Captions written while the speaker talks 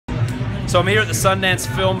So I'm here at the Sundance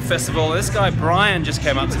Film Festival. This guy Brian just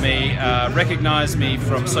came up to me, recognized me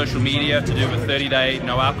from social media to do a 30-day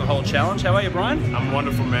no alcohol challenge. How are you, Brian? I'm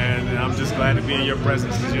wonderful, man, and I'm just glad to be in your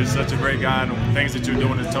presence because you're such a great guy, and the things that you're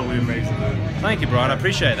doing is totally amazing. Thank you, Brian. I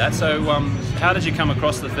appreciate that. So how did you come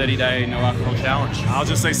across the 30-day no alcohol challenge? I'll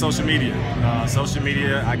just say social media. Social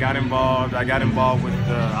media, I got involved with,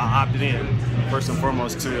 I opted in first and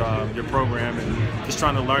foremost to your program and just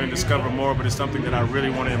trying to learn and discover more, but it's something that I really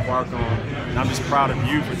want to embark on. And I'm just proud of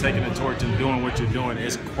you for taking the torch and doing what you're doing.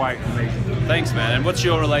 It's quite amazing. Thanks, man. And what's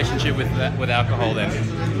your relationship with alcohol then?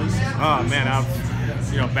 Oh, man,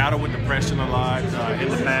 I've battled with depression a lot in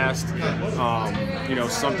the past.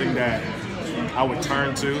 Something that I would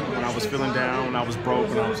turn to when I was feeling down, when I was broke,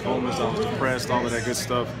 when I was homeless, I was depressed, all of that good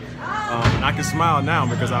stuff. And I can smile now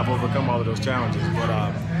because I've overcome all of those challenges. But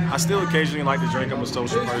I still occasionally like to drink. I'm a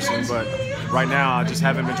social person, but right now I just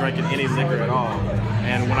haven't been drinking any liquor at all.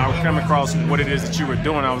 And when I come across what it is that you were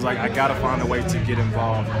doing, I was like, I gotta find a way to get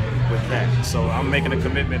involved with that. So I'm making a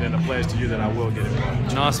commitment and a pledge to you that I will get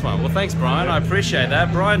involved. Nice one. Well, thanks, Brian. I appreciate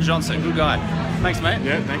that. Brian Johnson, good guy. Thanks, mate.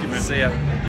 Yeah, thank you, man. See ya.